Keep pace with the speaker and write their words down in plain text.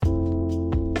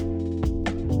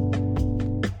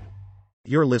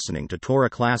You're listening to Torah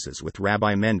Classes with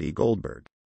Rabbi Mendy Goldberg.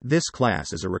 This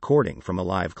class is a recording from a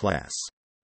live class.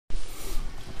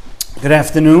 Good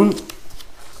afternoon.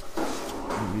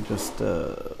 Let me just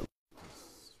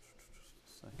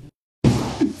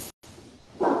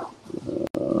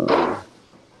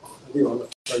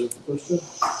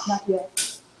Not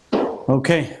yet.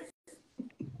 Okay.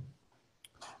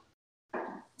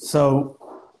 So,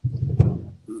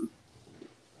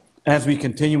 as we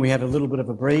continue, we had a little bit of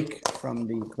a break from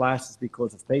the classes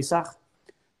because of Pesach.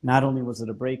 Not only was it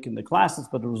a break in the classes,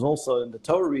 but it was also in the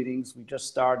Torah readings. We just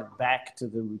started back to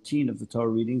the routine of the Torah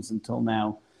readings until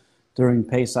now. During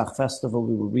Pesach festival,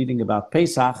 we were reading about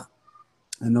Pesach,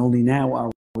 and only now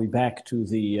are we back to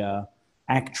the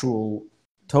actual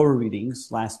Torah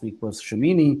readings. Last week was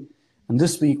Shemini, and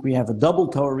this week we have a double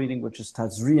Torah reading, which is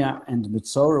Tazria and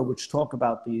Mitzorah, which talk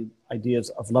about the ideas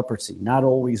of leprosy. Not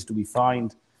always do we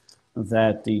find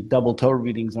that the double Torah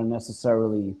readings are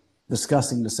necessarily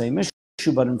discussing the same issue,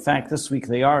 but in fact this week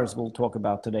they are, as we'll talk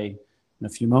about today in a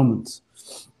few moments.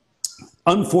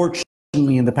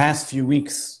 Unfortunately, in the past few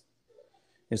weeks,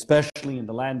 especially in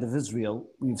the land of Israel,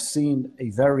 we've seen a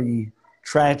very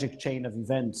tragic chain of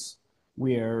events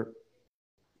where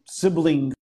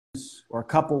siblings or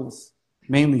couples,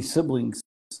 mainly siblings,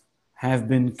 have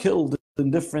been killed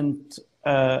in different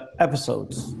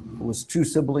episodes. It was two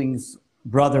siblings,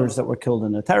 brothers that were killed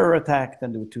in a terror attack.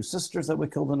 Then there were two sisters that were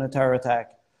killed in a terror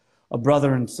attack. A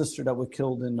brother and sister that were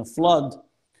killed in a flood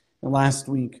last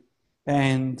week.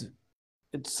 And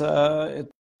it's sad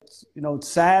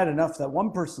enough that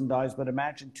one person dies, but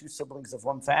imagine two siblings of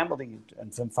one family.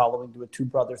 And then following, there were two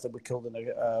brothers that were killed in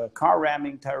a car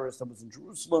ramming terrorist that was in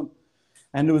Jerusalem.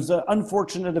 And it was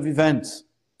unfortunate of events.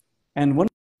 And one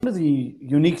of the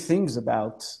unique things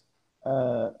about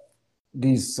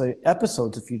these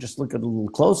episodes, if you just look at it a little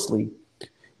closely,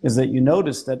 is that you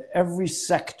notice that every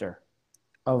sector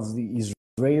of the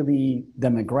Israeli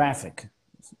demographic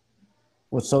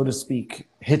was, so to speak,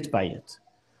 hit by it.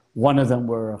 One of them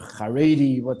were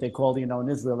Haredi, what they call, in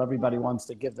Israel, everybody wants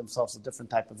to give themselves a different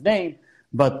type of name,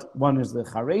 but one is the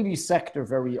Haredi sector,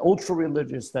 very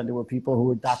ultra-religious. Then there were people who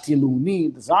were Dati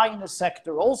Leumi, the Zionist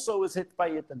sector also was hit by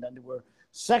it, and then there were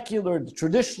secular, the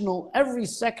traditional, every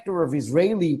sector of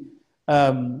Israeli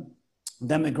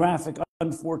demographic,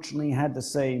 unfortunately, had the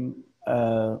same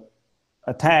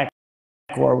attack,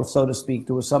 or so to speak,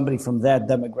 there was somebody from that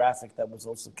demographic that was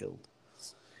also killed.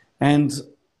 And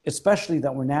especially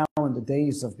that we're now in the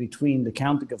days of between the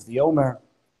counting of the Omer,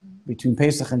 between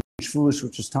Pesach and Shavuos,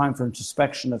 which is time for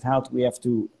introspection of how we have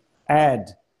to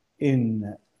add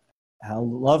in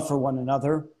love for one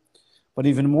another. But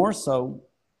even more so,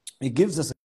 it gives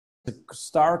us a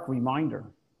stark reminder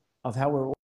of how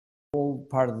we're all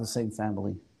part of the same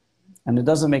family. And it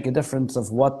doesn't make a difference of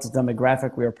what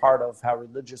demographic we are part of, how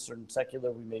religious or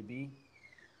secular we may be.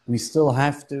 We still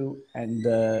have to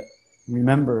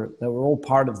remember that we're all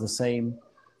part of the same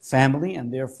family,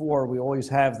 and therefore we always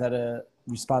have that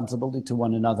responsibility to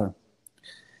one another.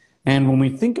 And when we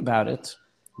think about it,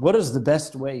 what is the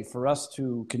best way for us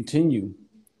to continue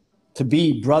to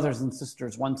be brothers and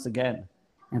sisters once again,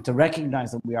 and to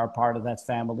recognize that we are part of that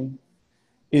family,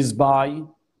 is by,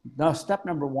 now step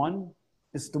number one,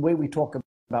 is the way we talk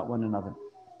about one another.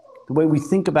 The way we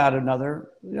think about another,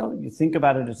 you think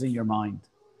about it as in your mind.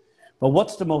 But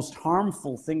what's the most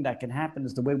harmful thing that can happen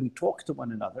is the way we talk to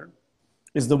one another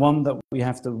is the one that we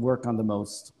have to work on the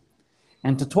most.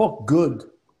 And to talk good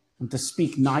and to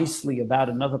speak nicely about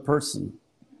another person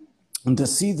and to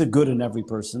see the good in every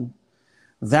person,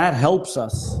 that helps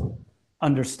us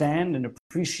understand and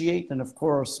appreciate, and of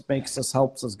course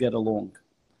helps us get along.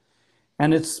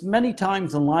 And it's many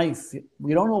times in life,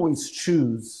 we don't always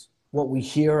choose what we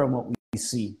hear and what we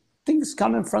see. Things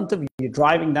come in front of you. You're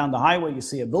driving down the highway, you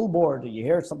see a billboard, or you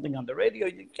hear something on the radio,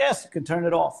 you can turn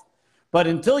it off. But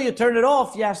until you turn it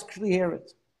off, you actually hear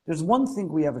it. There's one thing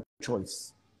we have a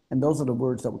choice, and those are the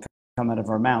words that will come out of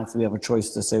our mouth. We have a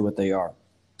choice to say what they are.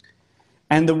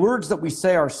 And the words that we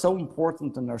say are so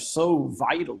important and are so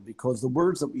vital because the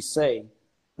words that we say,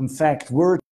 in fact,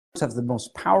 words have the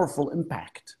most powerful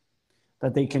impact,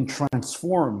 that they can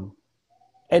transform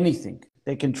anything.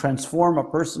 They can transform a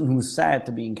person who's sad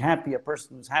to being happy, a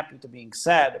person who's happy to being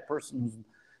sad, a person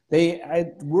who's...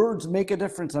 words make a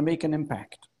difference and make an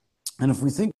impact. And if we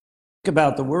think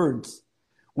about the words,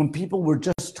 when people were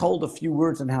just told a few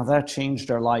words and how that changed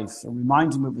their life, it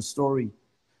reminds me of a story.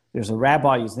 There's a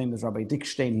rabbi, his name is Rabbi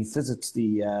Dickstein, he visits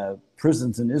the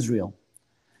prisons in Israel.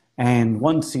 And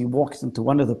once he walks into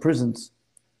one of the prisons,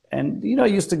 and he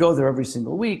used to go there every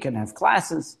single week and have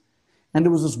classes. And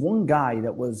there was this one guy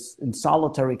that was in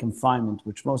solitary confinement,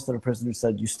 which most of the prisoners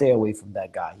said, you stay away from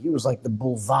that guy. He was like the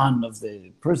bulvan of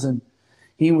the prison.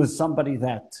 He was somebody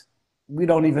that we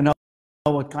don't even know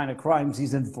what kind of crimes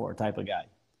he's in for type of guy.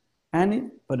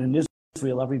 But in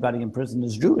Israel, everybody in prison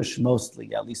is Jewish,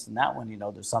 mostly, at least in that one.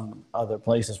 There's some other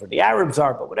places where the Arabs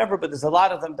are, but whatever. But there's a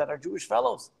lot of them that are Jewish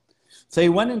fellows. So he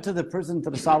went into the prison, to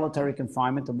the solitary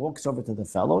confinement, and walks over to the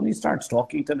fellow, and he starts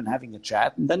talking to him and having a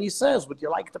chat. And then he says, would you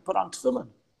like to put on tefillin?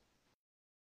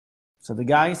 So the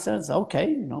guy says,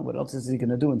 okay, what else is he going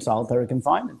to do in solitary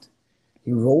confinement?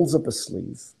 He rolls up a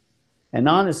sleeve, and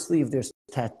on his sleeve there's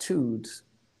tattooed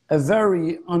a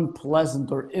very unpleasant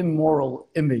or immoral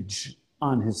image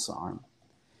on his arm.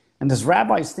 And this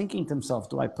rabbi is thinking to himself,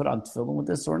 do I put on tefillin with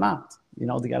this or not? They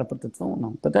got to put the tefillin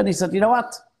on. But then he said, you know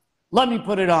what? Let me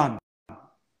put it on.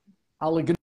 I'll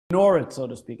ignore it, so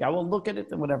to speak. I will look at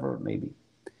it and whatever it may be.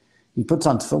 He puts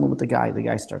on tefillin with the guy. The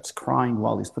guy starts crying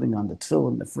while he's putting on the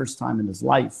tefillin. The first time in his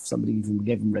life, somebody even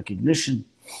gave him recognition.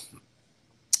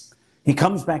 He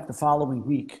comes back the following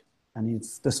week, and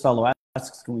this fellow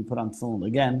asks, can we put on tefillin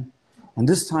again? And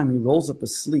this time he rolls up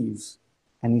his sleeves,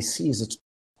 and he sees it's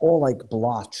all like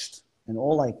blotched and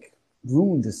all like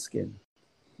ruined his skin.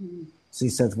 So he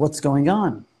says, what's going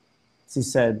on? So he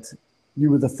said, you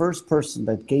were the first person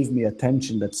that gave me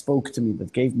attention, that spoke to me,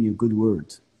 that gave me a good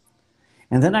word.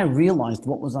 And then I realized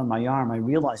what was on my arm. I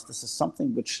realized this is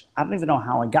something which I don't even know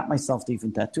how I got myself to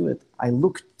even tattoo it. I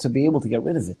looked to be able to get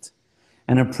rid of it.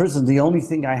 And in prison, the only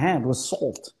thing I had was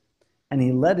salt. And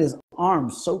he let his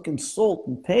arm soak in salt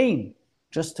and pain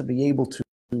just to be able to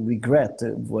regret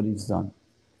what he's done.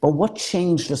 But what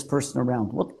changed this person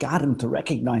around? What got him to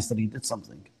recognize that he did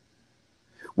something?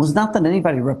 It was not that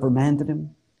anybody reprimanded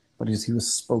him, but as he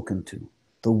was spoken to.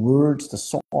 The words, the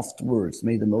soft words,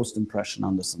 made the most impression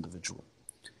on this individual.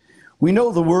 We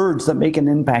know the words that make an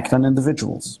impact on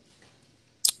individuals.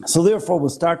 So therefore, we'll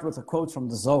start with a quote from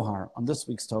the Zohar on this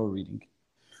week's Torah reading,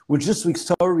 which this week's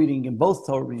Torah reading and both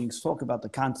Torah readings talk about the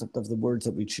concept of the words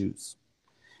that we choose.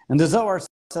 And the Zohar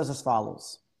says as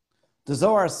follows. The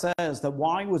Zohar says that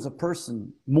why was a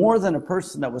person, more than a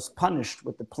person that was punished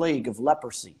with the plague of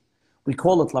leprosy? We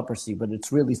call it leprosy, but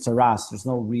it's really saras. There's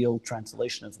no real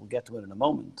translation, as we'll get to it in a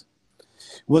moment.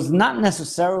 It was not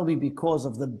necessarily because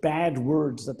of the bad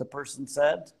words that the person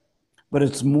said, but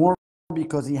it's more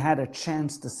because he had a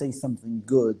chance to say something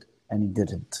good and he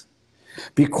didn't.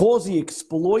 Because he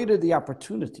exploited the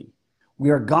opportunity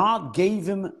where God gave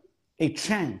him a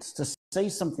chance to say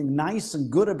something nice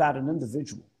and good about an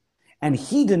individual, and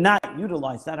he did not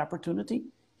utilize that opportunity,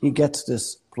 he gets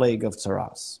this plague of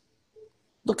tsaras.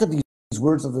 Look at these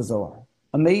words of the Zohar.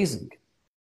 Amazing.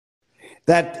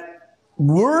 That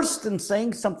worse than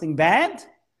saying something bad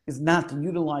is not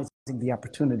utilizing the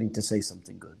opportunity to say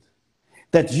something good.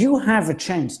 That you have a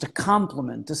chance to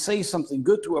compliment, to say something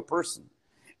good to a person,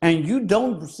 and you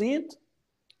don't see it,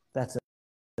 that's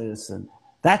a sin.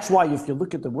 That's why if you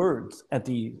look at the words, at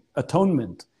the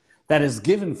atonement that is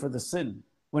given for the sin,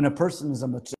 when a person is a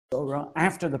Matzorah,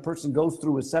 after the person goes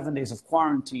through his 7 days of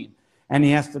quarantine, and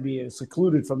he has to be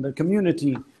secluded from the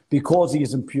community because he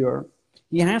is impure,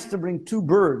 he has to bring 2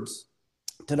 birds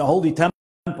to the holy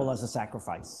temple as a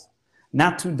sacrifice.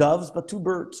 Not 2 doves, but 2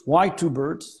 birds. Why 2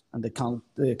 birds? And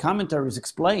the commentaries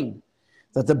explain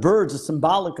that the birds are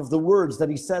symbolic of the words that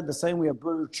he said, the same way a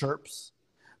bird chirps.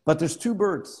 But there's 2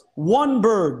 birds. 1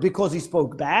 bird because he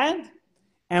spoke bad,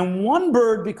 and 1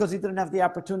 bird because he didn't have the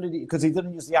opportunity, because he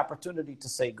didn't use the opportunity to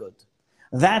say good.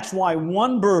 That's why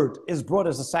 1 bird is brought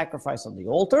as a sacrifice on the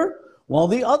altar, while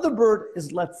the other bird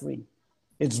is let free.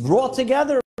 It's brought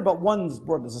together, but one's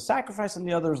brought as a sacrifice and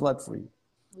the other is let free.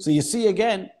 So you see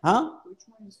again, Which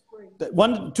one is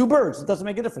free? 2 birds, it doesn't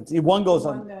make a difference. One goes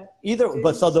on either,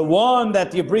 but so the one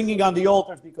that you're bringing on the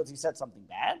altar is because he said something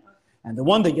bad, and the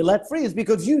one that you let free is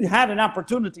because you had an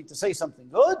opportunity to say something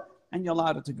good and you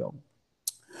allowed it to go.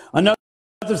 Another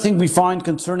thing we find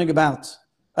concerning about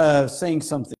saying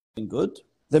something good,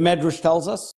 the Medrash tells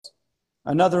us,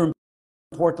 another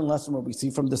important lesson where we see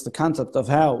from this the concept of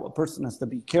how a person has to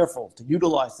be careful to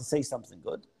utilize to say something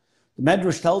good. The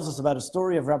Medrash tells us about a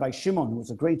story of Rabbi Shimon, who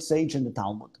was a great sage in the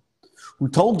Talmud, who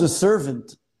told his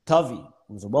servant Tavi,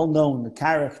 who was a well-known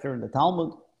character in the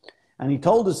Talmud, and he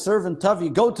told his servant Tavi,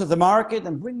 go to the market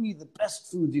and bring me the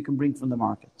best food you can bring from the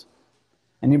market.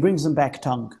 And he brings him back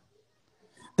tongue.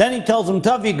 Then he tells him,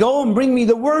 Tavi, go and bring me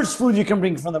the worst food you can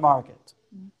bring from the market.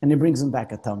 And he brings him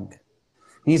back a tongue.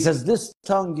 He says, this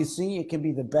tongue, you see, it can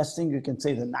be the best thing. You can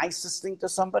say the nicest thing to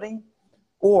somebody,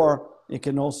 or it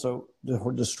can also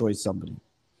destroy somebody.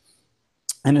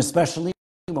 And especially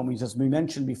when we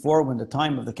mentioned before, when the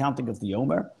time of the counting of the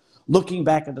Omer, looking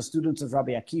back at the students of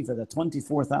Rabbi Akiva, that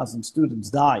 24,000 students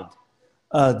died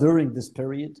during this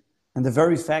period. And the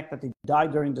very fact that they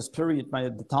died during this period,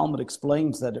 the Talmud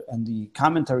explains that, and the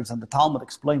commentaries on the Talmud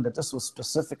explain that this was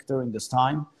specific during this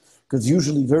time, because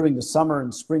usually during the summer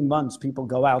and spring months, people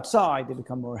go outside, they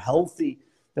become more healthy,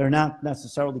 they're not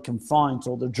necessarily confined,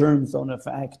 so the germs don't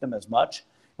affect them as much.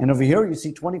 And over here you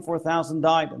see 24,000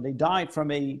 died, and they died from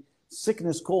a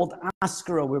sickness called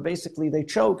askara, where basically they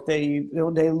choked, they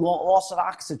lost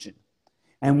oxygen.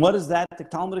 And what is that? The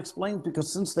Talmud explains,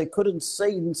 because since they couldn't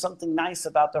say something nice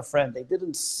about their friend, they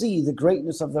didn't see the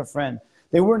greatness of their friend,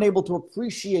 they weren't able to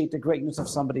appreciate the greatness of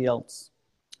somebody else.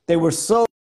 They were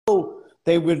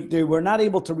not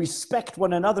able to respect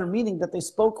one another, meaning that they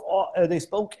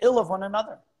spoke ill of one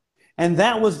another. And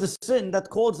that was the sin that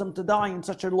caused them to die in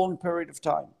such a long period of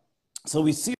time. So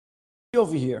we see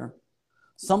over here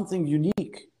something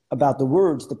unique about the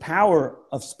words, the power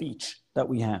of speech that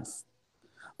we have.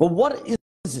 But what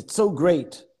is it so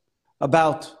great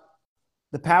about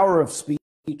the power of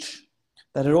speech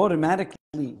that it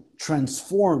automatically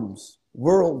transforms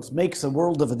worlds, makes a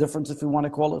world of a difference, if you want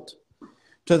to call it,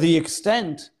 to the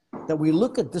extent that we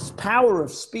look at this power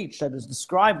of speech that is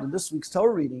described in this week's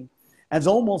Torah reading as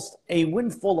almost a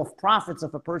windfall of profits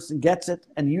if a person gets it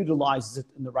and utilizes it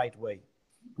in the right way.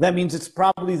 That means it's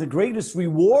probably the greatest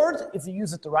reward if you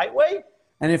use it the right way,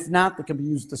 and if not, it can be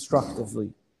used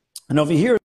destructively. And over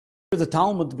here, the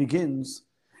Talmud begins,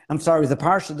 the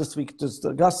Parsha this week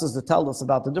discusses to tell us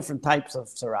about the different types of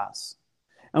tsaras.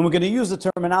 And we're going to use the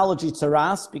terminology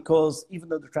tsaras because even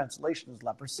though the translation is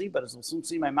leprosy, but as we'll soon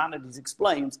see, Maimonides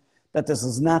explains that this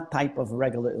is not type of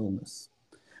regular illness.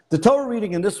 The Torah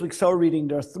reading, in this week's Torah reading,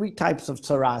 there are three types of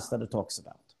tsaras that it talks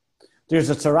about. There's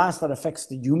a tsaras that affects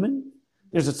the human,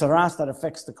 there's a tsaras that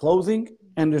affects the clothing,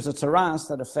 and there's a tsaras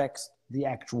that affects the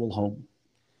actual home.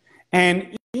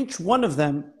 And each one of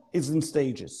them is in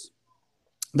stages.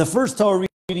 The first Torah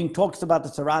reading talks about the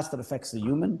tsaras that affects the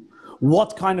human.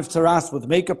 What kind of tsaras would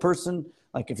make a person,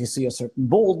 like if you see a certain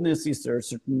baldness, is there a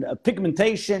certain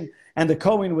pigmentation, and the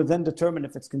Kohen would then determine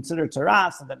if it's considered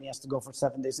tsaras, and then he has to go for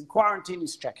 7 days in quarantine.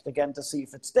 He's checked again to see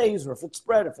if it stays or if it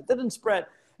spread, if it didn't spread,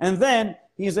 and then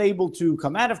he is able to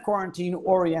come out of quarantine,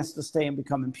 or he has to stay and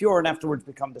become impure, and afterwards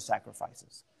become the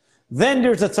sacrifices. Then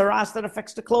there's a tsaras that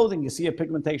affects the clothing. You see a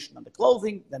pigmentation on the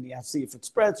clothing, then you have to see if it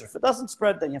spreads or if it doesn't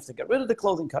spread, then you have to get rid of the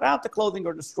clothing, cut out the clothing,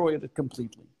 or destroy it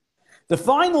completely. The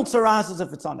final tsaras is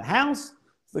if it's on the house.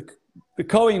 The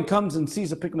Kohen comes and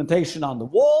sees a pigmentation on the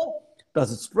wall.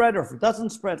 Does it spread or if it doesn't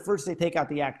spread? First they take out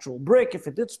the actual brick. If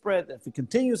it did spread, if it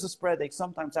continues to spread, they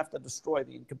sometimes have to destroy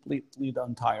the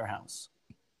entire house.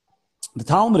 The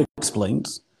Talmud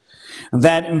explains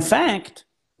that in fact,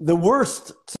 the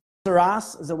worst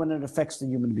tsaras is when it affects the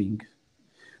human being.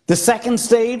 The second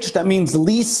stage, that means the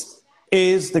least,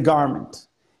 is the garment.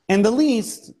 And the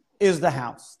least is the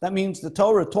house. That means the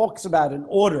Torah talks about an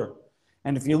order.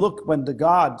 And if you look when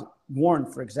God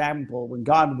warned, for example, when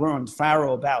God warned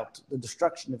Pharaoh about the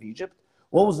destruction of Egypt,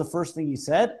 what was the first thing he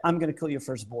said? I'm going to kill your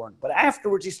firstborn. But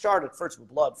afterwards he started first with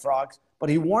blood, frogs, but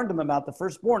he warned them about the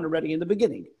firstborn already in the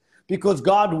beginning. Because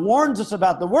God warns us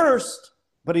about the worst,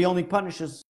 but he only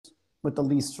punishes with the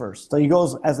least first. So he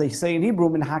goes, as they say in Hebrew,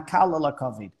 min hakal ala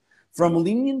kavid, from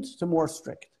lenient to more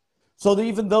strict. So that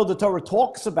even though the Torah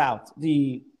talks about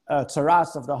the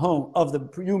tsaras of the home, of the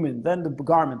human, then the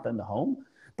garment, then the home,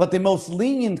 but the most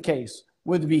lenient case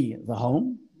would be the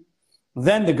home,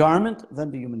 then the garment,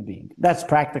 then the human being. That's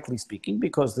practically speaking,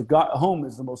 because the home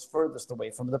is the most furthest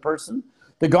away from the person,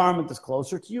 the garment is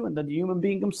closer to you, and then the human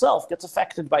being himself gets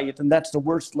affected by it, and that's the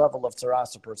worst level of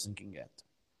tsaras a person can get.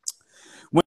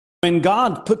 When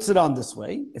God puts it on this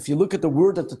way, if you look at the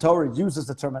word that the Torah uses,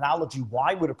 the terminology,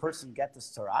 why would a person get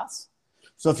this tsaras?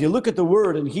 So if you look at the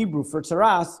word in Hebrew for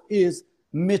tsaras is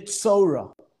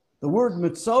mitzora. The word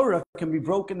mitzora can be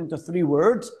broken into three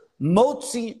words.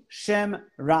 Motzi shem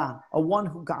ra, a one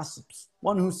who gossips,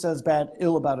 one who says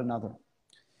ill about another.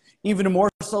 Even more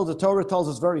so, the Torah tells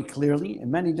us very clearly in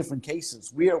many different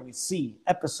cases where we see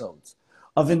episodes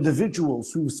of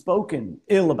individuals who've spoken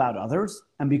ill about others,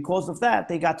 and because of that,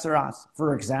 they got tsaras.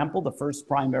 For example, the first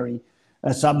primary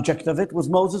subject of it was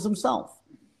Moses himself.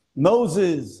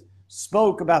 Moses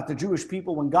spoke about the Jewish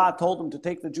people when God told him to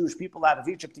take the Jewish people out of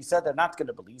Egypt. He said, they're not going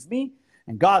to believe me.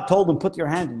 And God told him, put your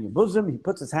hand in your bosom. He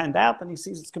puts his hand out and he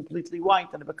sees it's completely white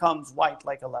and it becomes white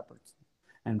like a leopard.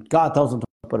 And God tells him to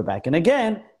put it back in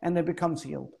again and it becomes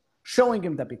healed, showing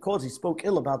him that because he spoke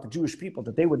ill about the Jewish people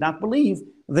that they would not believe,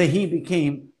 that he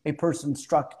became a person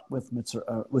struck with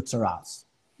tsaras.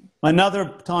 Another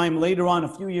time later on, a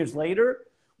few years later,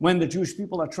 when the Jewish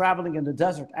people are traveling in the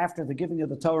desert after the giving of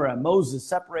the Torah and Moses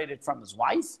separated from his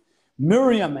wife.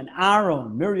 Miriam and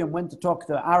Aaron, Miriam went to talk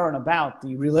to Aaron about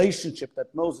the relationship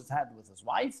that Moses had with his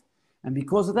wife. And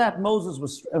because of that,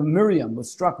 Miriam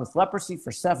was struck with leprosy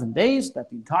for 7 days, that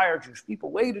the entire Jewish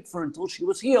people waited for until she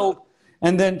was healed,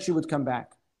 and then she would come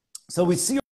back. So we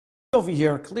see over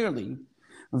here clearly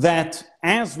that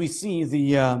as we see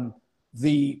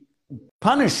the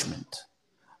punishment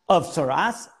of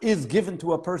saras is given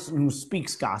to a person who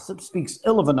speaks gossip, speaks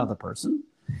ill of another person.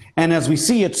 And as we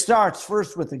see, it starts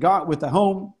first with the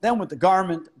home, then with the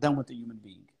garment, then with the human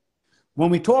being. When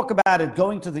we talk about it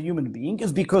going to the human being,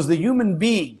 is because the human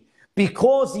being,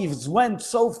 because he went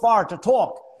so far to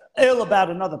talk ill about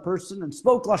another person and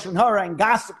spoke lashon hara and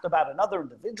gossiped about another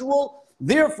individual,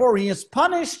 therefore he is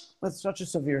punished with such a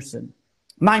severe sin.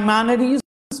 Maimonides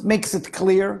makes it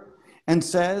clear and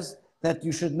says that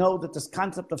you should know that this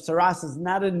concept of saras is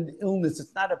not an illness,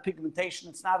 it's not a pigmentation,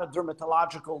 it's not a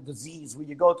dermatological disease where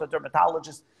you go to a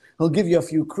dermatologist, he'll give you a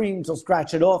few creams, he'll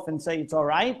scratch it off and say it's all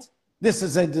right. This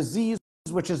is a disease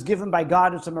which is given by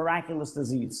God, it's a miraculous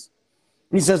disease.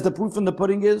 He says the proof in the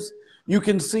pudding is, you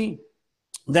can see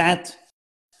that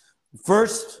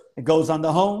first it goes on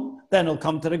the home, then it'll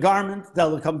come to the garment, then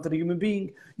it'll come to the human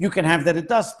being. You can have that it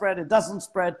does spread, it doesn't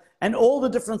spread, and all the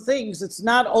different things. It's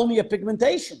not only a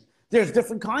pigmentation. There's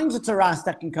different kinds of taras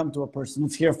that can come to a person.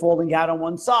 It's hair falling out on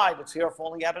one side, it's hair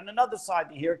falling out on another side,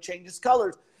 the hair changes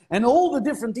colors. And all the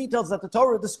different details that the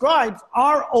Torah describes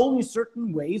are only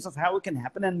certain ways of how it can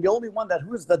happen. And the only one that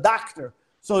who is the doctor,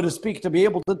 so to speak, to be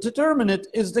able to determine it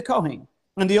is the Kohen.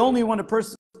 And the only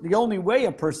way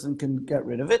a person can get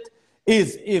rid of it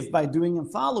is if by doing and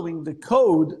following the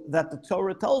code that the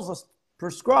Torah tells us,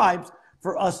 prescribes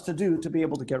for us to do to be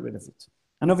able to get rid of it.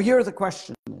 And over here the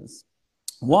question is,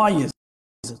 why is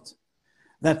it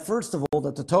that first of all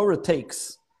that the Torah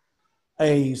takes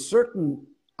a certain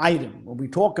item when we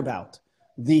talk about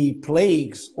the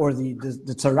plagues or the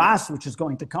tzaras which is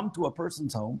going to come to a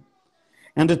person's home,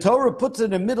 and the Torah puts it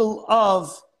in the middle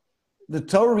of the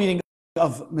Torah reading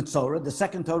of Mitzorah, the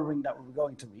second Torah reading that we're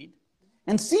going to read,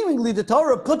 and seemingly the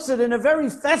Torah puts it in a very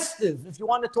festive, if you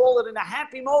want to call it in a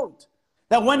happy mode,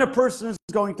 that when a person is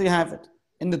going to have it.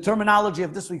 In the terminology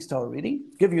of this week's Torah reading,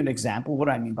 I'll give you an example, what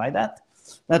I mean by that.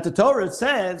 That the Torah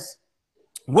says,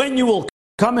 when you will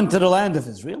come into the land of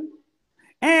Israel,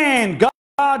 and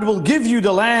God will give you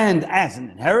the land as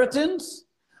an inheritance,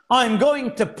 I'm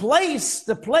going to place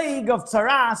the plague of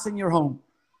tzaras in your home.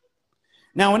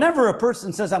 Now, whenever a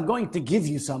person says, I'm going to give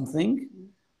you something,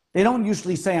 they don't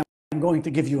usually say, I'm going to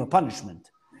give you a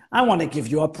punishment. I want to give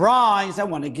you a prize, I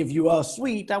want to give you a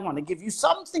sweet, I want to give you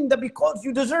something that because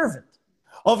you deserve it.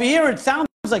 Over here, it sounds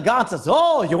like God says,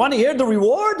 oh, you want to hear the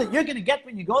reward that you're going to get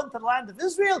when you go into the land of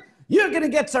Israel? You're going to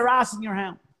get tzaras in your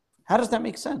hand. How does that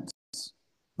make sense?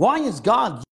 Why is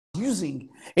God using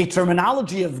a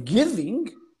terminology of giving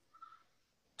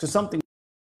to something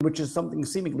which is something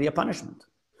seemingly a punishment?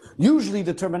 Usually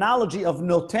the terminology of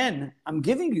noten, I'm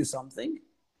giving you something,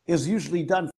 is usually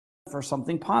done for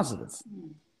something positive.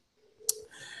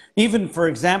 Even, for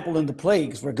example, in the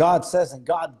plagues where God says, and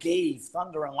God gave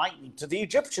thunder and lightning to the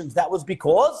Egyptians, that was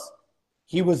because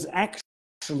he was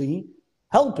actually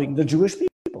helping the Jewish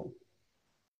people.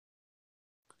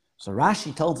 So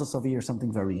Rashi tells us over here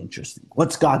something very interesting.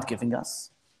 What's God giving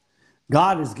us?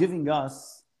 God is giving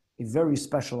us a very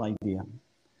special idea.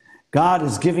 God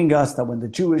is giving us that when the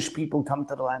Jewish people come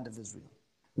to the land of Israel,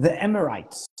 the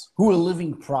Amorites, who were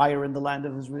living prior in the land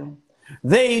of Israel,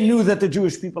 they knew that the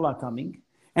Jewish people are coming.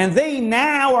 And they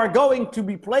now are going to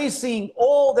be placing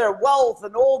all their wealth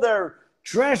and all their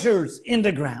treasures in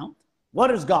the ground. What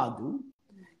does God do?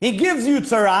 He gives you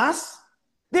tzaras.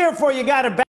 Therefore, you got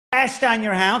to bash down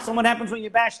your house. And what happens when you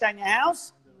bash down your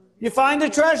house? You find a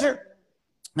treasure.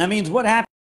 That means what happened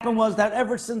was that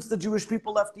ever since the Jewish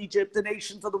people left Egypt, the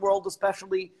nations of the world,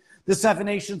 especially the 7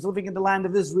 nations living in the land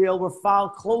of Israel, were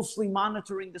closely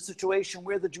monitoring the situation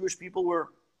where the Jewish people were.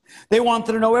 They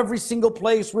wanted to know every single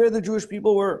place where the Jewish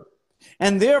people were.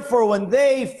 And therefore, when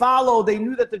they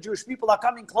knew that the Jewish people are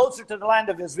coming closer to the land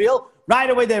of Israel, right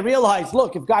away they realized,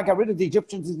 look, if God got rid of the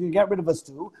Egyptians, he's going to get rid of us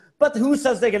too. But who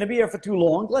says they're going to be here for too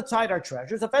long? Let's hide our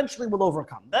treasures. Eventually we'll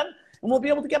overcome them, and we'll be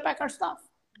able to get back our stuff.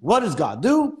 What does God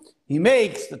do? He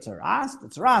makes the tzaras. The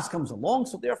tzaras comes along,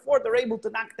 so therefore they're able to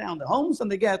knock down the homes,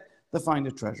 and they get to find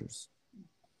the treasures.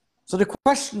 So the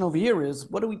question over here is,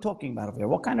 what are we talking about over here?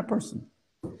 What kind of person?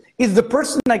 Is the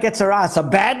person that gets tzaras a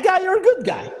bad guy or a good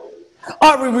guy?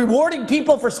 Are we rewarding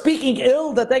people for speaking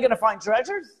ill that they're going to find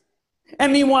treasures?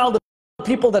 And meanwhile, the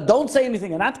people that don't say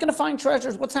anything are not going to find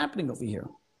treasures? What's happening over here?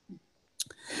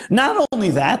 Not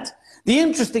only that, The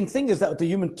interesting thing is that the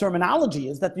human terminology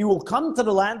is that you will come to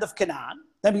the land of Canaan.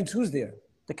 That means who's there?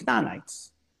 The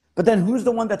Canaanites. But then who's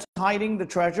the one that's hiding the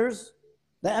treasures?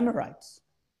 The Amorites.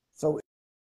 So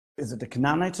is it the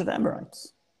Canaanites or the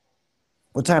Amorites?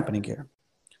 What's happening here?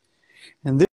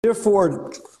 And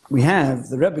therefore,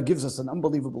 the Rebbe gives us an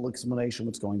unbelievable explanation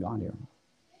what's going on here.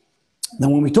 Now,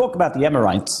 when we talk about the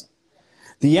Amorites,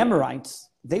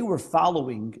 they were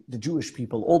following the Jewish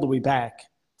people all the way back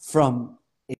from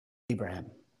Abraham.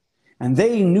 And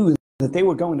they knew that they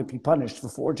were going to be punished for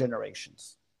 4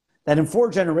 generations. That in 4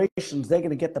 generations, they're going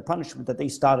to get the punishment that they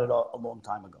started a long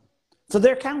time ago. So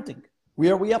they're counting.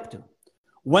 Where are we up to?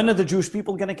 When are the Jewish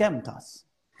people going to come to us?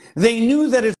 They knew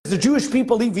that as the Jewish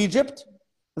people leave Egypt,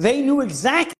 they knew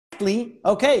exactly,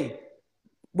 okay,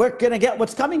 we're going to get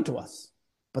what's coming to us.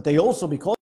 But they also,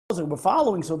 because they were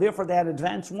following, so therefore they had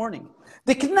advance warning.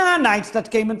 The Canaanites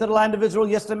that came into the land of Israel,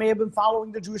 yes, they may have been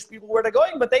following the Jewish people where they're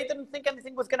going, but they didn't think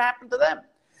anything was going to happen to them.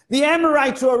 The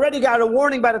Amorites who already got a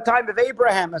warning by the time of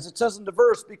Abraham, as it says in the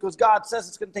verse, because God says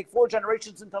it's going to take 4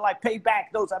 generations until I pay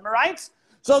back those Amorites.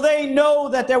 So they know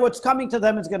that what's coming to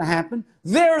them is going to happen.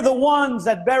 They're the ones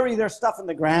that bury their stuff in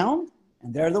the ground,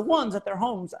 and they're the ones that their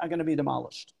homes are going to be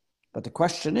demolished. But the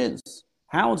question is,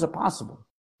 how is it possible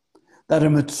that a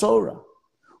Metzorah,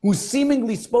 who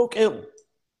seemingly spoke ill,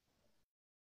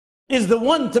 is the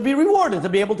one to be rewarded, to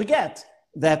be able to get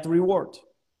that reward?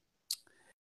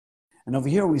 And over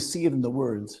here we see it in the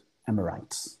word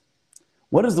Amorites.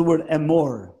 What does the word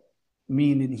Amor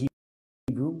mean in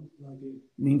Hebrew? It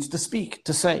means to speak,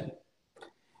 to say.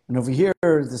 And over here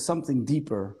there's something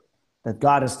deeper that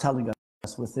God is telling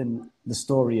us within the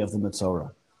story of the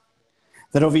Metzorah.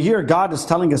 That over here God is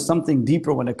telling us something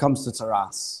deeper when it comes to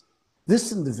Tzaras.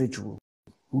 This individual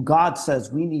who God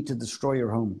says we need to destroy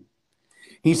your home,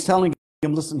 he's telling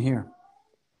him, listen here,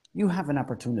 you have an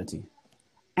opportunity.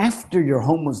 After your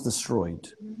home was destroyed,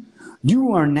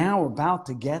 you are now about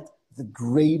to get the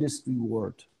greatest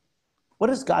reward. What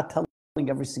is God telling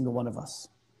every single one of us?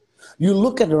 You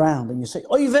look around and you say,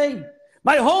 oy vey,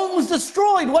 my home was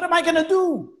destroyed. What am I going to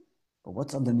do? But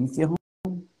what's underneath your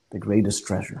home? The greatest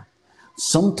treasure.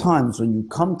 Sometimes when you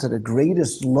come to the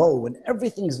greatest low and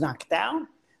everything's knocked down,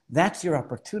 that's your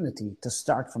opportunity to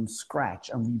start from scratch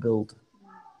and rebuild.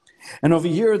 And over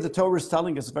here, the Torah is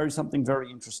telling us something very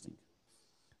interesting.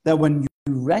 That when you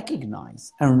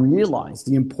recognize and realize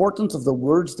the importance of the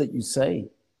words that you say,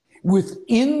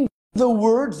 within the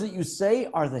words that you say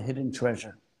are the hidden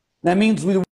treasure. That means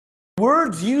the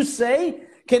words you say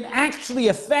can actually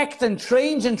affect and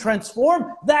change and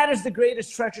transform. That is the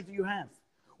greatest treasure that you have.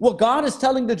 What God is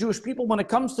telling the Jewish people when it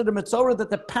comes to the Metzorah, that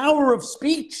the power of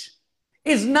speech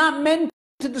is not meant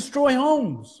to destroy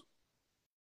homes.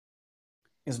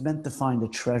 It's meant to find the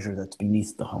treasure that's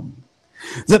beneath the home.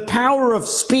 The power of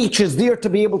speech is there to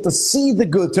be able to see the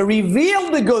good, to reveal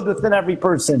the good within every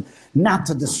person, not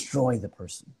to destroy the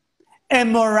person.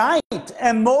 Amorite,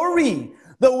 Amori.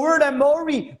 The word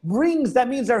Amori that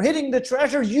means they're hitting the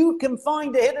treasure. You can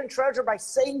find the hidden treasure by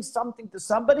saying something to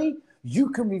somebody. You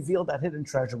can reveal that hidden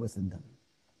treasure within them.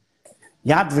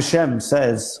 Yad Vashem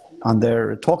says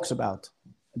it talks about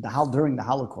during the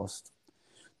Holocaust,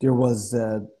 there was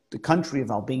the country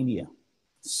of Albania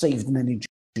saved many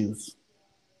Jews.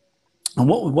 And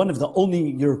what was one of the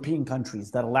only European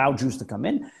countries that allowed Jews to come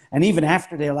in. And even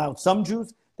after they allowed some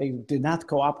Jews, they did not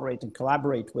cooperate and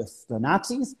collaborate with the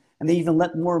Nazis. And they even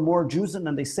let more and more Jews in,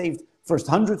 and they saved first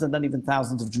hundreds and then even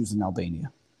thousands of Jews in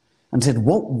Albania. And said,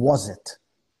 what was it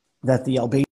that the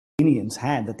Albanians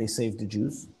had that they saved the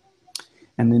Jews?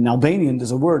 And in Albanian,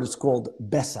 there's a word, it's called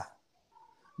Besa.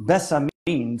 Besa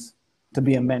means to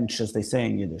be a mensch, as they say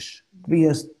in Yiddish.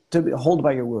 To be hold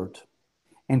by your word.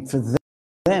 And for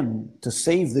them to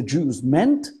save the Jews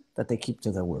meant that they keep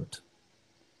to their word.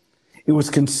 It was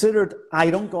considered,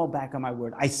 I don't go back on my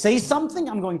word. I say something,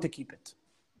 I'm going to keep it.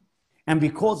 And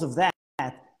because of that,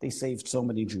 they saved so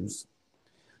many Jews.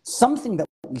 Something that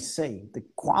we say, the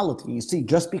quality, you see,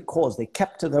 just because they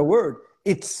kept to their word,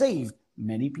 it saved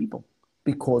many people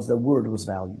because their word was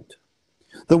valued.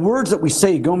 The words that we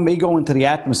say may go into the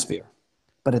atmosphere,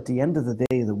 but at the end of the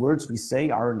day, the words we say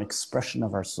are an expression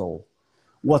of our soul.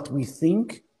 What we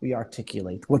think, we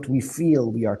articulate. What we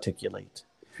feel, we articulate.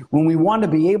 When we want to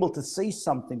be able to say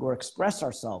something or express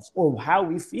ourselves or how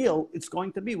we feel, it's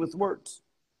going to be with words.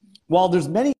 While there's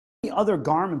many other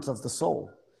garments of the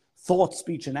soul, thought,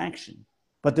 speech, and action,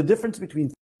 but the difference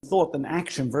between thought and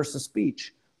action versus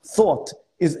speech, thought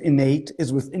is innate,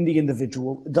 is within the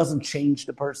individual. It doesn't change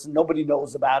the person. Nobody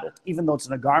knows about it, even though it's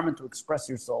in a garment to express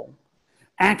your soul.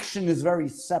 Action is very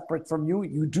separate from you.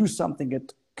 You do something,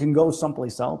 it can go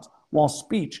someplace else, while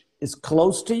speech is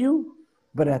close to you,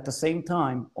 but at the same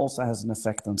time also has an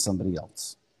effect on somebody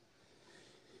else.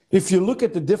 If you look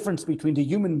at the difference between the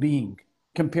human being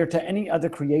compared to any other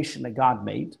creation that God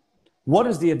made, what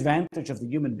is the advantage of the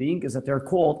human being is that they're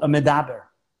called a medaber,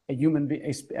 a human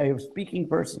being, a speaking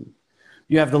person.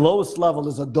 You have the lowest level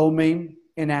is a domain,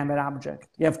 inanimate object.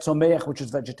 You have tzomeach, which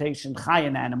is vegetation, chai,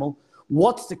 an animal.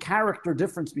 What's the character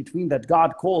difference between that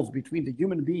God calls between the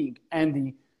human being and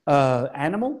the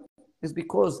animal? Is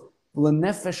because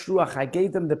l'nefesh ruach, I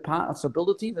gave them the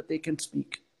possibility that they can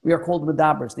speak. We are called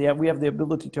medabers. We have the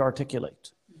ability to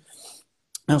articulate.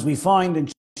 As we find in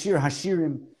Shir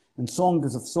Hashirim, in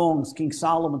Songs of Songs, King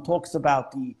Solomon talks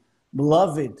about the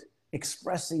beloved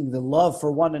expressing the love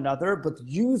for one another, but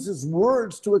uses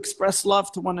words to express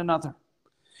love to one another.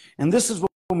 And this is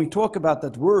when we talk about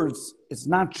that words, it's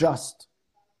not just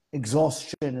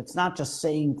exhaustion, it's not just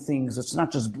saying things, it's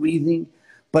not just breathing,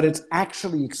 but it's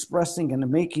actually expressing and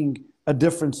making a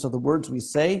difference to the words we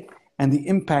say and the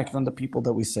impact on the people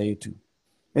that we say it to.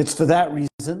 It's for that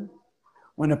reason,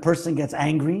 when a person gets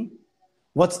angry,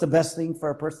 what's the best thing for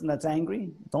a person that's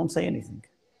angry? Don't say anything.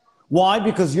 Why?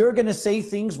 Because you're going to say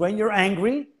things when you're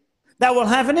angry that will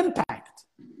have an impact,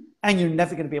 and you're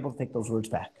never going to be able to take those words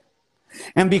back.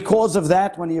 And because of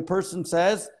that, when a person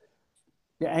says,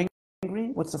 you're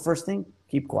angry, what's the first thing?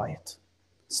 Keep quiet.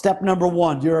 Step number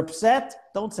one, you're upset,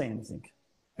 don't say anything.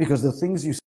 Because the things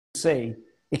you say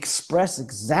express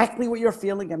exactly what you're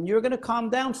feeling, and you're going to calm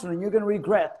down soon, and you're going to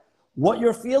regret what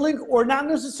you're feeling, or not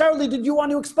necessarily did you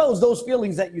want to expose those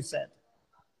feelings that you said.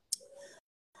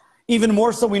 Even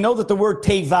more so, we know that the word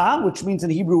teva, which means in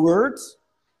Hebrew words,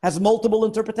 has multiple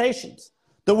interpretations.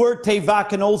 The word teva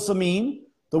can also mean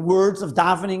the words of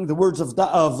davening, the words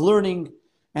of learning,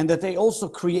 and that they also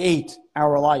create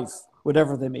our life,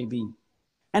 whatever they may be.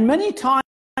 And many times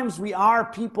we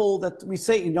are people that we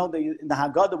say, in the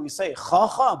Haggadah we say,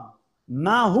 Chacham,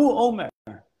 Mahu Omer.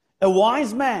 A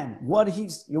wise man,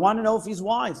 you want to know if he's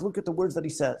wise? Look at the words that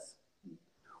he says.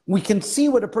 We can see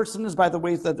what a person is by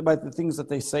the things that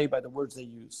they say, by the words they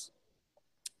use.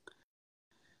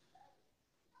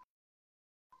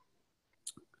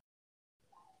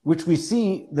 Which we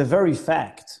see the very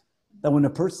fact that when a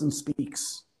person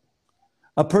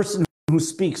who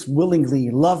speaks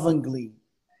willingly, lovingly,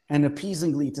 and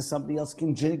appeasingly to somebody else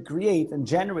can create and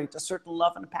generate a certain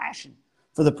love and passion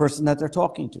for the person that they're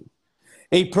talking to.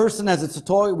 A person, as it's a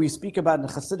Torah we speak about in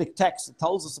the Hasidic text, it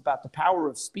tells us about the power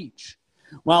of speech.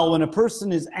 While when a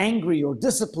person is angry or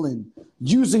disciplined,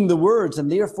 using the words,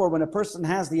 and therefore when a person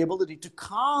has the ability to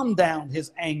calm down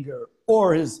his anger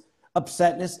or his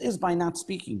upsetness, is by not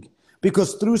speaking.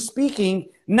 Because through speaking,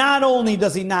 not only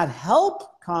does he not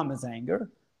help calm his anger,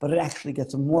 but it actually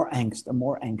gets him more angst and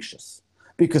more anxious.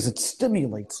 Because it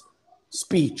stimulates,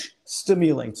 speech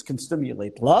can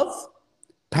stimulate love,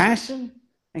 passion,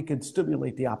 and can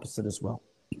stimulate the opposite as well.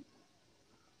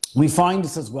 We find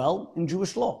this as well in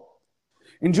Jewish law.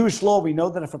 In Jewish law, we know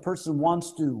that if a person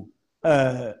wants to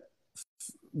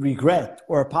regret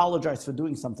or apologize for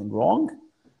doing something wrong,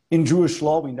 in Jewish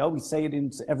law, we say it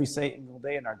in every single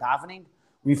day in our davening.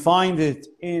 We find it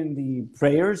in the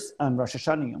prayers on Rosh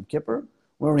Hashanah and Yom Kippur,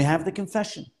 where we have the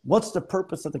confession. What's the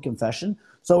purpose of the confession?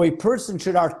 So a person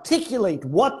should articulate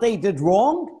what they did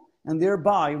wrong and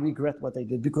thereby regret what they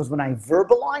did. Because when I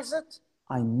verbalize it,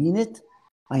 I mean it,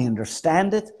 I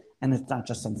understand it, and it's not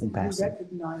just something passive.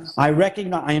 I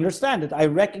understand it. I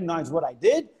recognize what I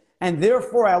did, and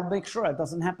therefore I'll make sure it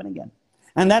doesn't happen again.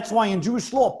 And that's why in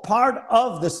Jewish law, part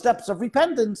of the steps of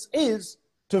repentance is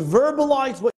to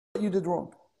verbalize what you did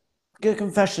wrong. Get a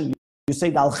confession. You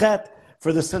say, Dalchet,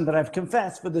 for the sin that I've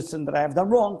confessed, for the sin that I have done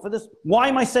wrong, for this. Why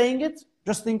am I saying it?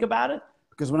 Just think about it.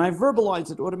 Because when I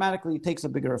verbalize it, automatically it takes a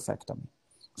bigger effect on me.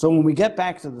 So when we get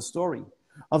back to the story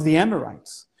of the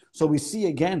Amorites, so we see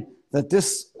again that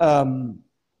this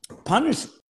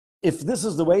if this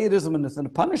is the way it is when it's a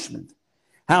punishment,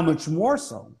 how much more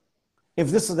so if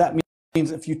that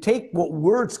means if you take what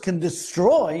words can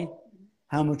destroy,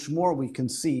 how much more we can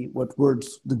see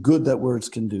the good that words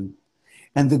can do.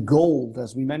 And the gold,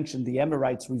 as we mentioned, the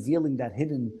Amorites revealing that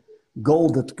hidden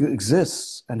gold that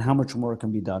exists and how much more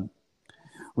can be done.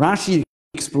 Rashi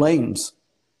explains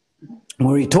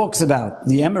where he talks about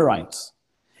the Amorites,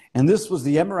 and this was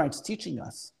the Amorites teaching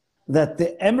us that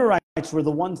the Amorites were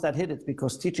the ones that hid it,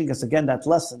 because teaching us again that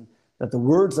lesson that the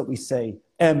words that we say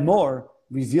and more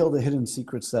reveal the hidden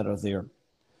secrets that are there.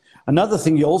 Another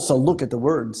thing, you also look at the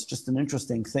words, just an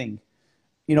interesting thing.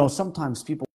 Sometimes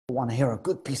people want to hear a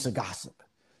good piece of gossip.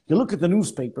 You look at the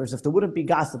newspapers, if there wouldn't be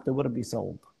gossip, they wouldn't be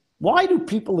sold. Why do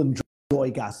people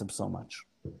enjoy gossip so much?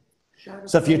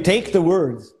 So if you take the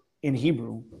words in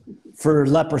Hebrew for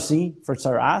leprosy, for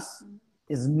tsaras,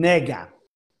 is nega,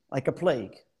 like a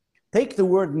plague. Take the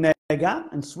word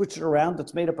nega and switch it around.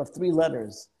 It's made up of 3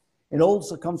 letters. It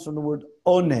also comes from the word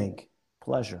oneg,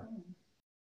 pleasure.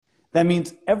 That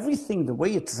means everything, the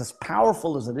way it's as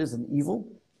powerful as it is in evil,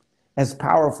 as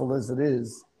powerful as it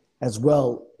is as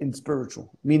well in spiritual,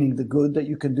 meaning the good that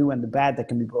you can do and the bad that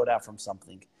can be brought out from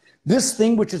something. This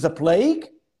thing, which is a plague,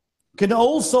 can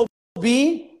also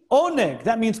be oneg.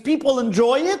 That means people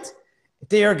enjoy it,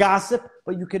 they are gossip,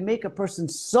 but you can make a person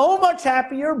so much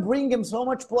happier, bring him so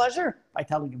much pleasure by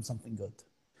telling him something good.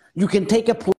 You can take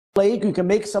a plague, you can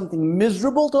make something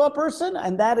miserable to a person,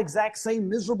 and that exact same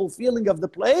miserable feeling of the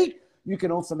plague, you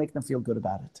can also make them feel good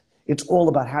about it. It's all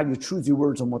about how you choose your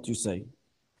words and what you say.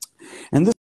 And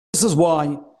this is why,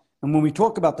 and when we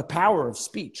talk about the power of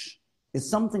speech, it's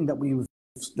something that we were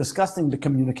discussing, the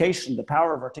communication, the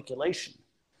power of articulation,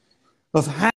 of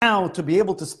how to be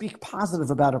able to speak positive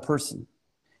about a person.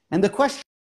 And the question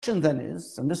then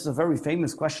is, and this is a very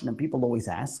famous question and people always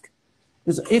ask,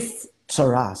 is if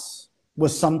tsaras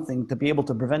was something to be able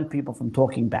to prevent people from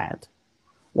talking bad,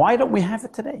 why don't we have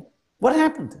it today? What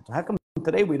happened to it? How come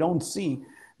today we don't see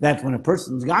that when a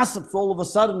person gossips, all of a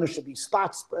sudden there should be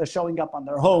spots showing up on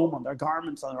their home, on their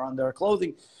garments, on their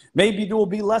clothing? Maybe there will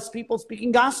be less people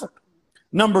speaking gossip.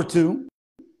 Number 2,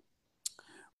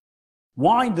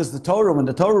 why does the Torah, when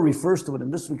the Torah refers to it in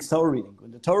this week's Torah reading,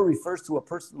 when the Torah refers to a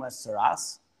person who has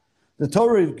tsaras, the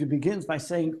Torah begins by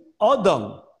saying,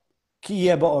 Adam ki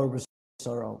yeh ba'or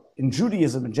b'saro. In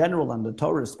Judaism in general, and the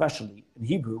Torah especially, in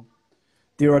Hebrew,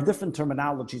 there are different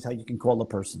terminologies how you can call a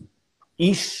person.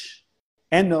 Ish,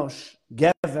 Enosh,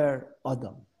 Gever,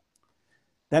 Adam.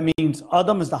 That means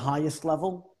Adam is the highest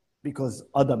level, because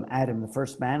Adam, the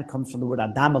first man, comes from the word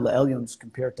Adam al-Elyon,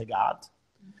 compared to God.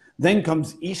 Then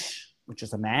comes Ish, which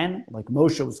is a man, like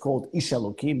Moshe was called Ish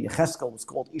Elokim, Yecheskel was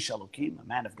called Ish Elokim, a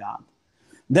man of God.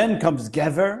 Then comes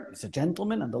Gever, he's a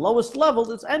gentleman, and the lowest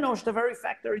level is Enosh, the very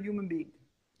fact they're a human being.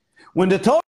 When the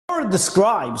Torah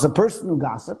describes a person who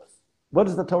gossips, what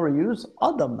does the Torah use?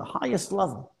 Adam, the highest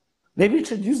level. Maybe it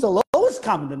should use the lowest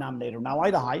common denominator. Now,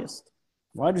 why the highest?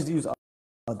 Why does it use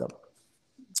Adam?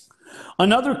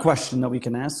 Another question that we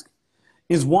can ask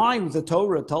is why the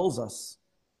Torah tells us,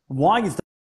 why is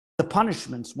the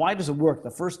punishments, why does it work?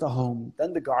 The first the home,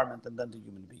 then the garment, and then the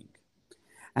human being.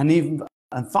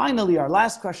 And finally, our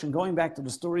last question, going back to the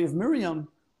story of Miriam,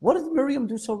 what did Miriam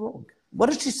do so wrong? What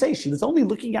did she say? She was only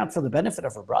looking out for the benefit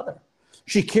of her brother.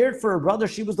 She cared for her brother.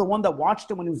 She was the one that watched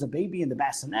him when he was a baby in the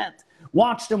bassinet,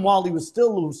 watched him while he was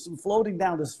still floating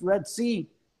down this Red Sea.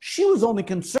 She was only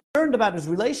concerned about his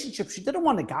relationship. She didn't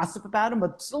want to gossip about him,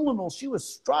 but still in all, she was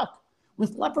struck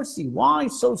with leprosy. Why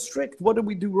so strict? What did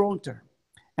we do wrong to her?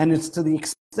 And it's to the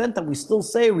extent that we still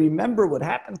say, remember what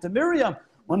happened to Miriam,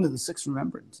 one of the 6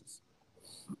 remembrances.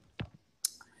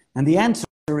 And the answer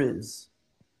is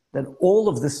that all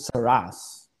of this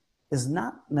tsaras is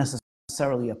not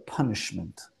necessarily a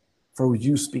punishment for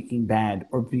you speaking bad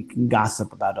or speaking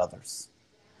gossip about others.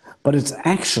 But it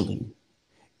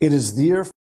is there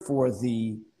for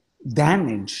the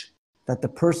damage that the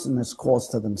person has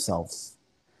caused to themselves.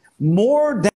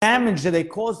 More damage that they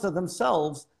cause to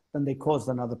themselves than they caused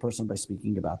another person by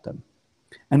speaking about them.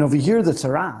 And over here, the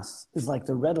tsaras is like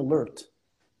the red alert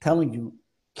telling you,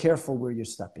 careful where you're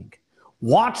stepping.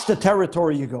 Watch the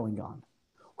territory you're going on.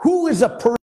 Who is a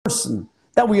person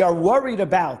that we are worried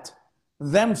about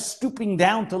them stooping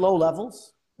down to low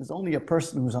levels? There's only a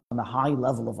person who's on the high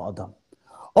level of Adam.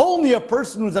 Only a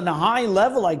person who's on a high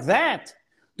level like that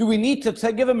do we need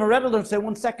to give him a red alert and say,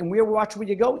 1 second, watch where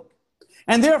you're going.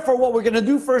 And therefore, what we're going to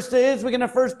do first is, we're going to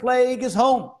first plague his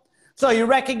home. So he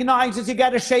recognizes you got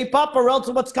to shape up, or else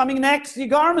what's coming next? Your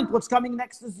garment. What's coming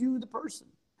next is you, the person.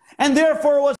 And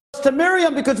therefore it was to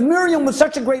Miriam, because Miriam was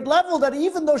such a great level that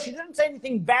even though she didn't say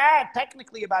anything bad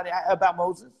technically about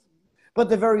Moses, but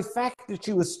the very fact that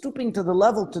she was stooping to the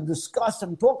level to discuss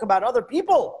and talk about other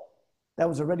people, that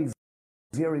was already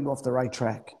veering off the right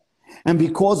track. And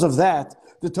because of that,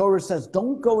 the Torah says,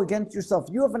 don't go against yourself.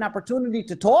 You have an opportunity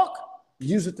to talk,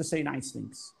 use it to say nice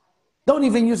things. Don't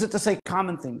even use it to say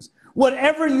common things.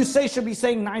 Whatever you say should be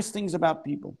saying nice things about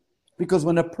people. Because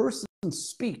when a person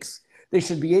speaks, they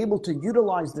should be able to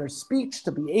utilize their speech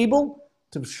to be able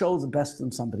to show the best in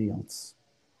somebody else.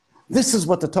 This is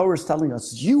what the Torah is telling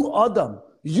us. You, Adam,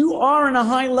 you are in a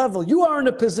high level. You are in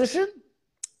a position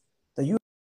that you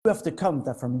have to come,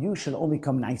 that from you should only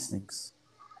come nice things.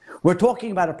 We're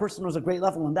talking about a person who's a great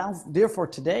level, and now, therefore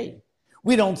today,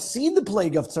 we don't see the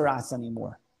plague of tsaras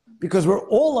anymore, because we're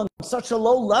all on such a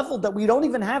low level that we don't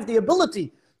even have the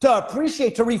ability to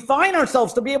appreciate, to refine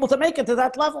ourselves, to be able to make it to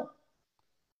that level.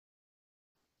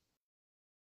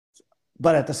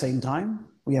 But at the same time,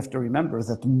 we have to remember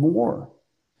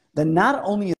that not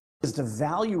only is the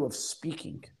value of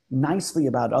speaking nicely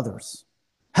about others,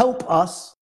 help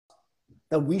us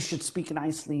that we should speak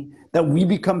nicely, that we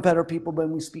become better people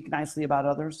when we speak nicely about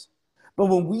others. But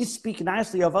when we speak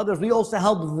nicely of others, we also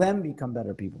help them become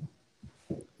better people.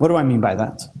 What do I mean by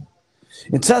that?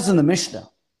 It says in the Mishnah,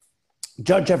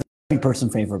 judge every person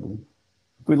favorably.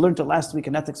 We learned it last week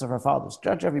in Ethics of Our Fathers.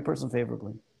 Judge every person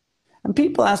favorably. And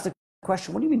people ask the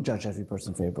question, what do you mean judge every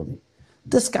person favorably?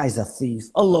 This guy's a thief,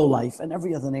 a lowlife, and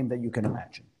every other name that you can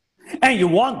imagine. And you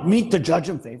want me to judge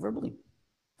him favorably?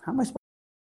 How am I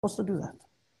supposed to do that?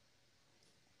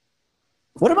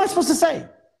 What am I supposed to say?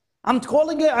 I'm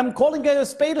calling a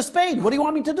spade a spade. What do you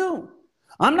want me to do?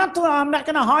 I'm not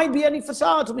going to hide behind any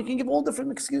facades. We can give all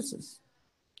different excuses.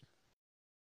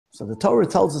 So the Torah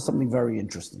tells us something very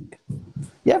interesting.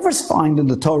 You ever find in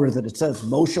the Torah that it says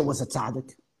Moshe was a tzaddik?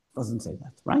 It doesn't say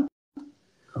that, right?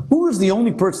 Who is the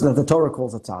only person that the Torah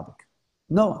calls a tzaddik?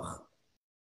 Noah.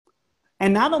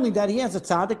 And not only that, he has a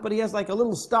tzaddik, but he has like a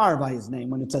little star by his name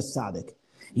when it says tzaddik.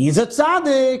 He's a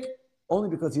tzaddik only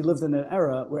because he lived in an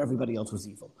era where everybody else was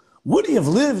evil. Would he have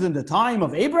lived in the time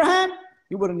of Abraham?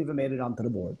 He wouldn't even made it onto the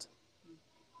board.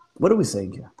 What are we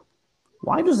saying here?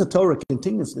 Why does the Torah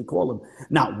continuously call him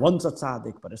not once a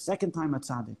tzaddik, but a second time a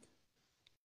tzaddik?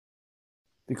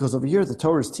 Because over here the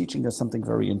Torah is teaching us something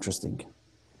very interesting.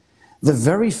 The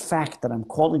very fact that I'm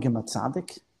calling him a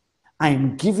tzaddik, I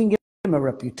am giving him a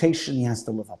reputation he has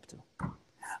to live up to.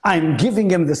 I'm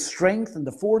giving him the strength and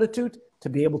the fortitude to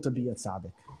be able to be a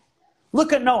tzaddik.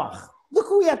 Look at Noah. Look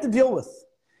who he had to deal with.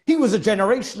 He was a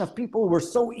generation of people who were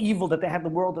so evil that they had the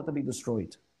world had to be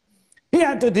destroyed. He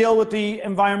had to deal with the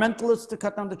environmentalists to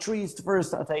cut down the trees for his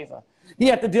teva. He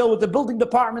had to deal with the building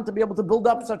department to be able to build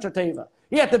up such a teva.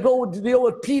 He had to deal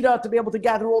with PETA to be able to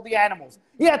gather all the animals.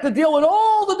 He had to deal with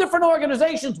all the different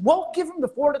organizations. Won't give him the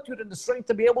fortitude and the strength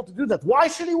to be able to do that. Why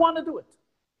should he want to do it?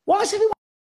 Why should he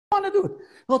want to do it?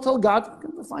 He'll tell God,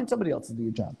 find somebody else to do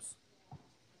your jobs.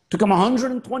 Took him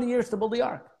 120 years to build the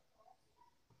ark.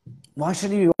 Why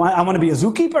should he? I want to be a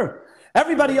zookeeper.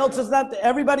 Everybody else is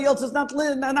not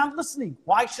listening.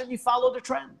 Why should he follow the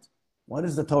trend? What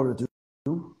does the Torah do?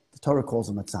 The Torah calls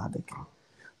him a tzaddik.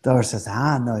 The Torah says,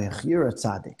 Noach, you're a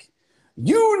tzaddik.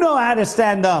 You know how to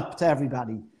stand up to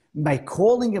everybody. By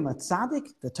calling him a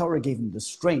tzaddik, the Torah gave him the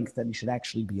strength that he should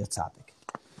actually be a tzaddik.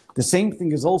 The same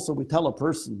thing is also we tell a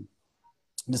person,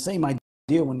 the same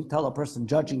idea when you tell a person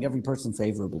judging every person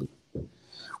favorably.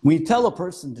 When you tell a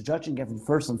person to judging every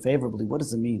person favorably, what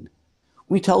does it mean?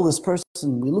 We tell this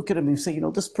person, we look at him and we say,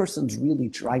 this person's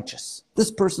really righteous.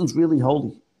 This person's really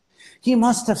holy. He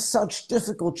must have such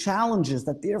difficult challenges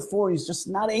that therefore he's just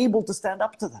not able to stand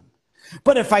up to them.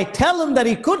 But if I tell him that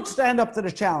he could stand up to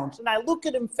the challenge, and I look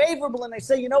at him favorable and I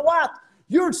say, you know what?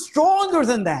 You're stronger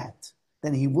than that.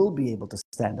 Then he will be able to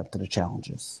stand up to the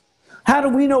challenges. How do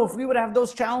we know if we would have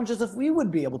those challenges, if we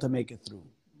would be able to make it through?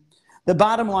 The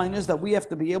bottom line is that we have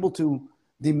to be able to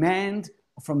demand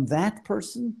from that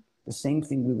person the same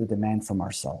thing we would demand from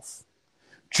ourselves.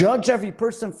 Judge every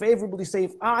person favorably. Say,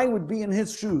 if I would be in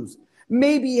his shoes,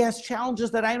 maybe he has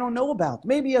challenges that I don't know about.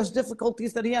 Maybe he has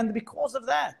difficulties that he has because of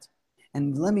that.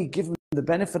 And let me give him the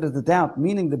benefit of the doubt,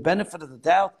 meaning the benefit of the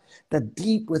doubt that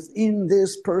deep within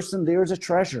this person there is a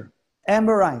treasure.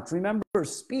 Amorite, remember,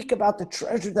 speak about the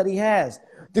treasure that he has,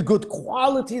 the good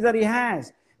quality that he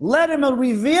has. Let him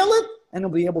reveal it, and he'll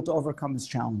be able to overcome his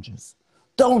challenges.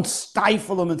 Don't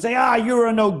stifle him and say, you're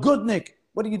a no goodnik.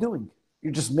 What are you doing?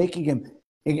 You're just making him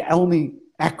only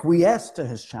acquiesce to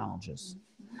his challenges.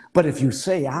 But if you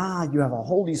say, you have a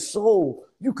holy soul,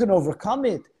 you can overcome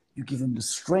it. You give him the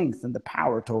strength and the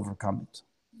power to overcome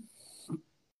it.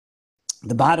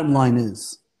 The bottom line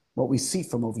is, what we see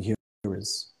from over here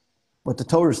is, what the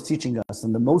Torah is teaching us,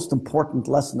 and the most important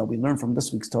lesson that we learn from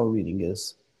this week's Torah reading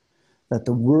is, that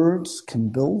the words can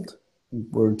build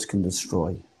and words can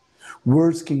destroy.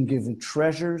 Words can give you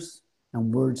treasures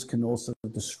and words can also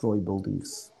destroy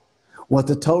buildings. What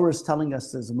the Torah is telling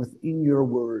us is within your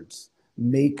words,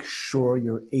 make sure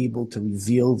you're able to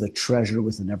reveal the treasure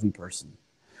within every person.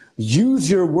 Use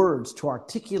your words to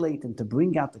articulate and to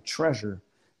bring out the treasure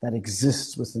that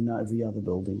exists within every other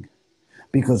building.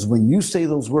 Because when you say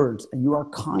those words and you are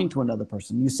kind to another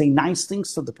person, you say nice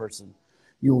things to the person,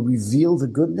 you'll reveal the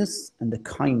goodness and the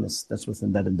kindness that's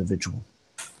within that individual.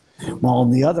 While on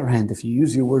the other hand, if you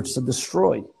use your words to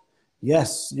destroy,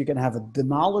 yes, you can have a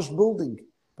demolished building,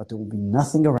 but there will be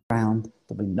nothing around,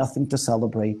 there'll be nothing to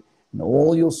celebrate, and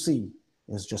all you'll see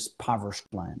is just impoverished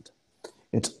land.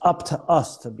 It's up to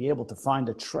us to be able to find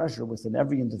a treasure within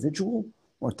every individual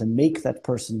or to make that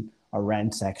person a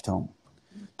ransacked home.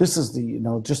 This is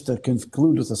just to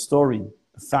conclude with a story,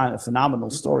 a phenomenal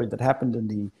story that happened in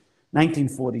the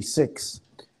 1946,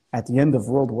 at the end of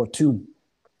World War II.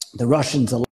 The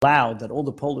Russians allowed that all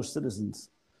the Polish citizens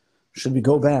should we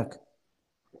go back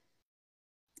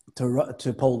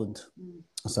to Poland.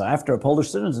 So after a Polish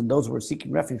citizen, those who were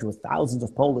seeking refuge were thousands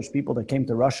of Polish people that came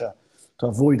to Russia to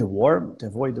avoid a war, to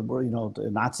avoid the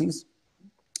Nazis.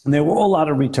 And they were all allowed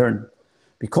to return.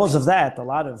 Because of that, a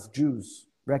lot of Jews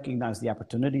recognized the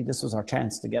opportunity. This was our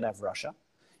chance to get out of Russia.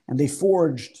 And they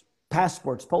forged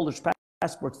passports, Polish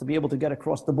passports, to be able to get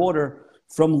across the border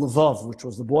from Lvov, which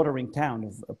was the bordering town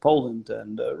of Poland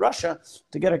and Russia,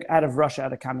 to get out of Russia,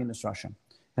 out of communist Russia.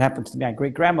 It happens to be my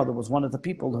great-grandmother was one of the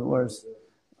people who was,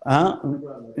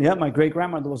 my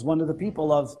great-grandmother was one of the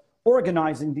people of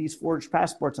organizing these forged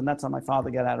passports, and that's how my father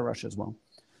got out of Russia as well.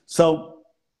 So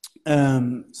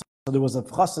there was a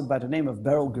chassid by the name of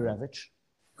Berel Gurevich,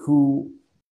 who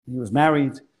he was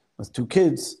married with 2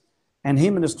 kids, and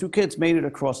him and his 2 kids made it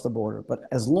across the border. But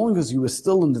as long as you were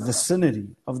still in the vicinity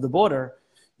of the border,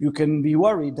 you can be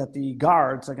worried that the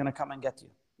guards are going to come and get you,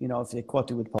 if they caught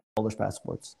you with Polish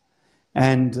passports.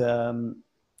 And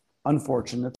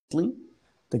unfortunately,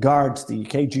 the guards, the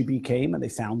KGB came and they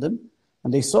found him,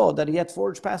 and they saw that he had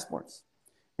forged passports.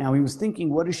 Now he was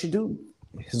thinking, what does she do?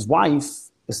 His wife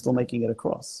is still making it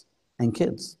across, and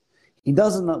kids. He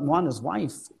doesn't want his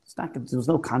wife. There was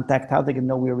no contact. How they can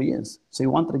know where he is? So he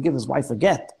wanted to give his wife a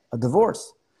get, a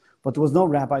divorce. But there was no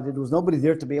rabbi. There was nobody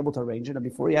there to be able to arrange it. And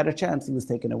before he had a chance, he was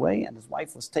taken away, and his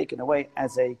wife was taken away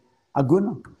as a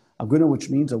aguna. Aguna, which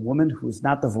means a woman who is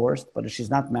not divorced, but if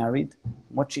she's not married,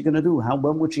 what's she going to do?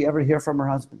 When would she ever hear from her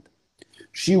husband?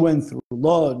 She went through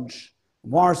Lodz,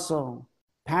 Warsaw,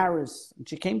 Paris, and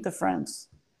she came to France.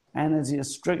 And as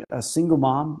a single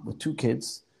mom with 2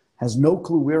 kids, has no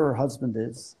clue where her husband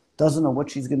is, doesn't know what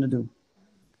she's going to do.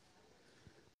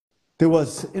 There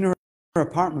was, in her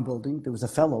apartment building, there was a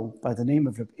fellow by the name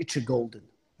of Reb Itche Golden.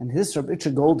 And his Reb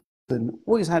Itche Golden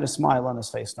always had a smile on his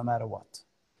face, no matter what.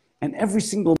 And every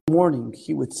single morning,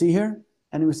 he would see her,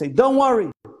 and he would say, don't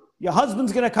worry, your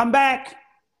husband's going to come back.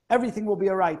 Everything will be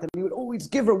all right. And he would always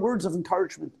give her words of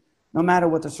encouragement, no matter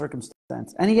what the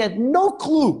circumstance. And he had no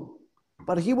clue,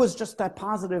 but he was just that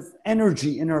positive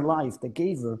energy in her life that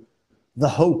gave her the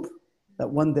hope that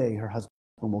one day her husband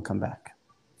will come back.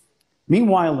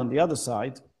 Meanwhile, on the other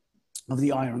side of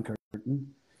the Iron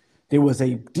Curtain, there was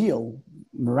a deal,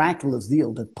 miraculous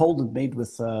deal that Poland made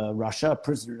with Russia, a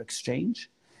prisoner exchange,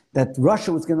 that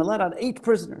Russia was going to let out 8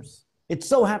 prisoners. It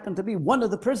so happened to be one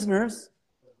of the prisoners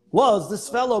was this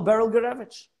fellow, Berel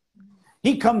Gurevich.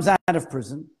 He comes out of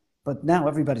prison, but now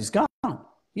everybody's gone.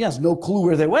 He has no clue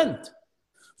where they went.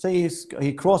 So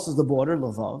he crosses the border,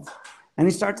 Lvov, and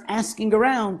he starts asking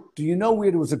around, do you know where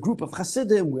there was a group of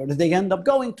Hasidim? Where did they end up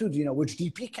going to? Do you know which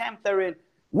DP camp they're in?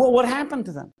 Well, what happened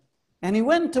to them? And he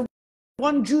went to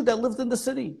one Jew that lived in the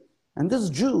city. And this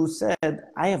Jew said,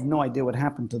 I have no idea what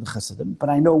happened to the Hasidim, but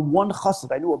I know one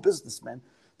Hasid, I knew a businessman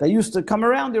that used to come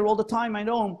around there all the time. I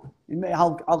know him.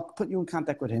 I'll put you in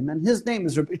contact with him. And his name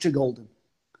is Reb Itche Golden.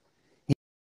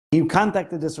 He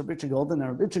contacted this Reb Itche Golden,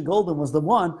 and Reb Itche Golden was the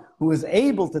one who was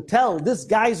able to tell this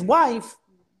guy's wife,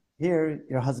 here,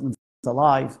 your husband's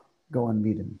alive, go and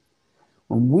meet him.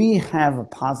 When we have a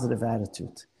positive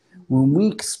attitude, when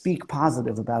we speak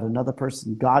positive about another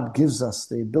person, God gives us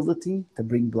the ability to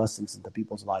bring blessings into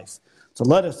people's life. So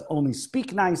let us only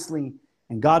speak nicely,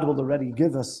 and God will already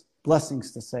give us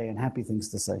blessings to say and happy things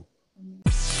to say.